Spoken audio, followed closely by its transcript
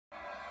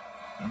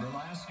Remember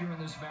last year in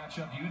this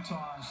matchup,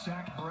 Utah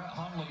sacked Brett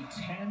Hundley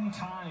 10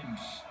 times.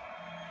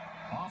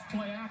 Off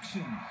play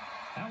action.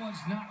 That one's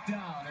knocked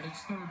down, and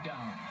it's third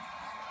down.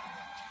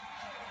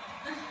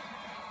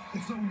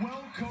 It's a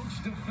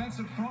well-coached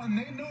defensive front, and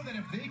they know that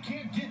if they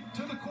can't get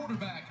to the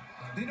quarterback,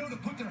 they know to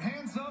put their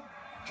hands up,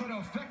 try to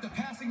affect the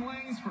passing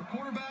lanes for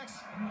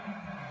quarterbacks.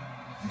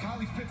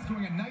 Kylie Fitz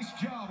doing a nice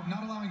job of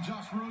not allowing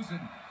Josh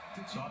Rosen.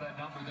 Saw that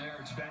number there.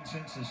 It's been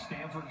since the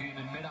Stanford game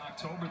in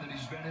mid-October that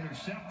he's been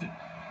intercepted.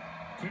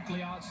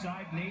 Quickly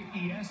outside, Nate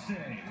Iese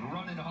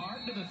running hard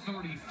to the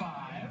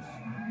 35.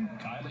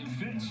 Kylie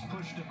Fitz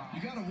pushed him out.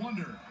 You got to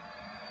wonder,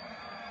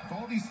 if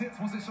all these hits,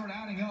 once they start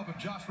adding up, if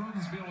Josh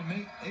Rosen's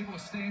able to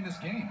stay in this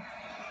game.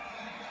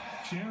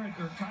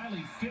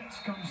 Kylie Fitz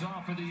comes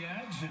off of the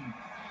edge and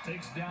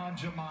takes down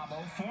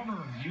Jamabo.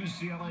 Former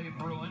UCLA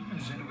Bruin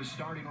is into his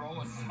starting role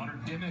with Hunter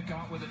Dimmick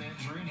out with an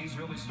injury, and he's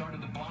really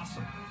started to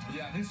blossom.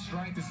 Yeah, and his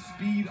strength is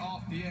speed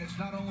off the edge,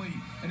 not only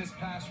in his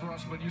pass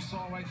rush, but you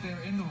saw right there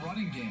in the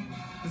running game.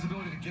 His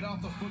ability to get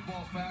off the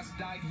football fast,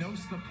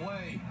 diagnose the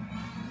play,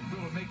 be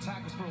able to make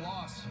tackles for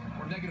loss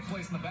or negative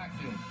plays in the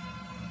backfield.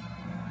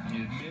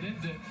 He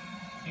admitted that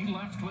he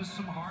left with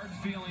some hard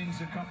feelings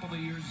a couple of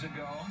years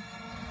ago.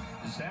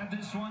 Has had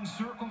this one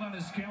circled on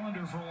his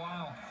calendar for a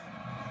while.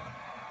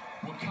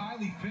 Well,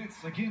 Kylie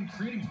Fitz, again,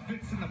 creating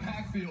fits in the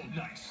backfield.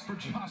 Nice. For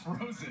Josh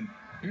Rosen.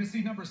 You're going to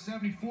see number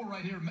 74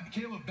 right here,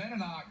 Caleb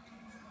Benenoch,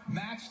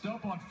 matched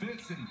up on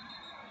Fitz, and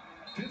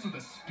Fitz with a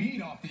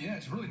speed off the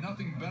edge. Really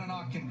nothing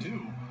Benenoch can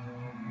do.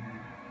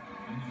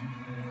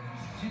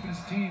 Keeping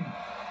his team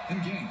in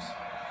games.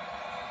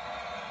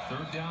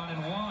 Third down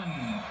and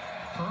 1.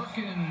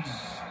 Perkins,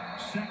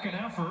 second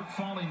effort,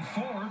 falling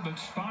forward, but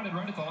spotted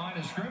right at the line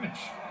of scrimmage.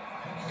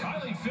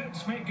 Kylie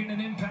Fitz making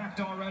an impact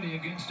already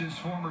against his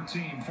former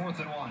team. 4th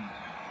and 1.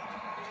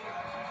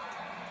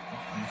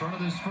 In front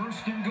of this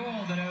 1st and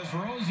goal that has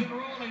Rosen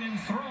rolling and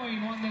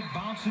throwing one that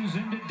bounces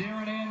into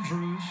Darren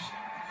Andrews.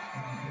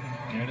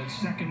 And it's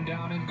 2nd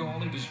down and goal.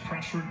 He was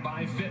pressured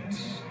by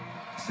Fitz.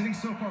 Sitting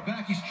so far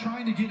back, he's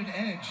trying to get an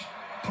edge.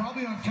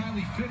 Probably on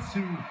Kylie Fitz,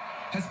 who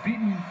has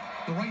beaten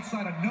the right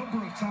side a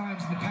number of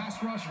times in the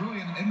pass rush, really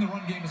in the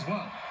run game as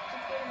well.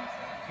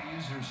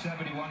 Their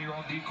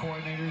 71-year-old D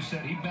coordinator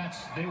said he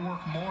bets they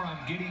work more on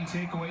getting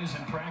takeaways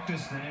in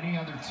practice than any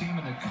other team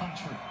in the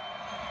country.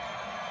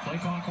 Play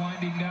clock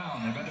winding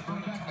down. They're better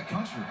bring back in the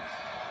country.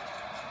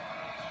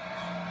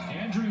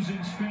 Andrews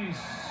in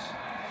space.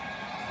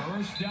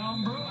 1st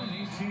down, Bruin.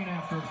 18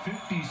 after a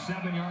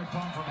 57-yard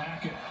punt from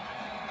Hackett.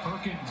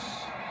 Perkins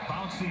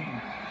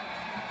bouncing.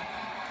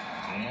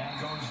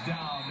 And goes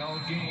down, no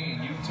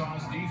gain.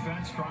 Utah's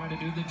defense trying to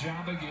do the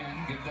job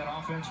again. Give that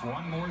offense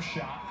one more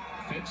shot.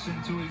 Fitz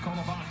into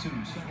Ikolobatu.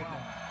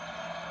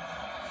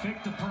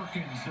 Fake to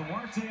Perkins.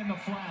 Duarte in the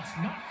flats.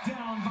 Knocked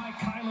down by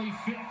Kylie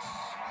Fitz.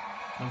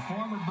 The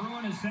former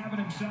Bruin is having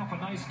himself a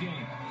nice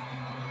game.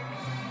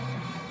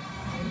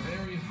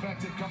 Very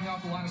effective coming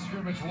off the line of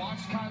scrimmage. Watch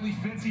Kylie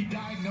Fitz. He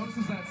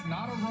diagnoses that's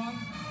not a run.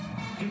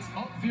 Gets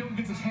upfield,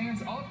 gets his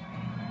hands up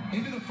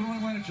into the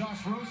throwing lane of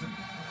Josh Rosen.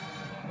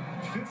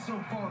 Fitz so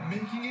far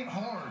making it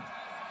hard.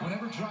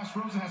 Whenever Josh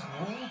Rosen has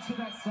rolled to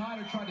that side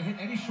or tried to hit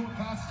any short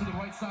passes to the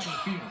right side of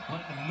the field.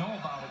 Letting him know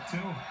about it,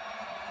 too.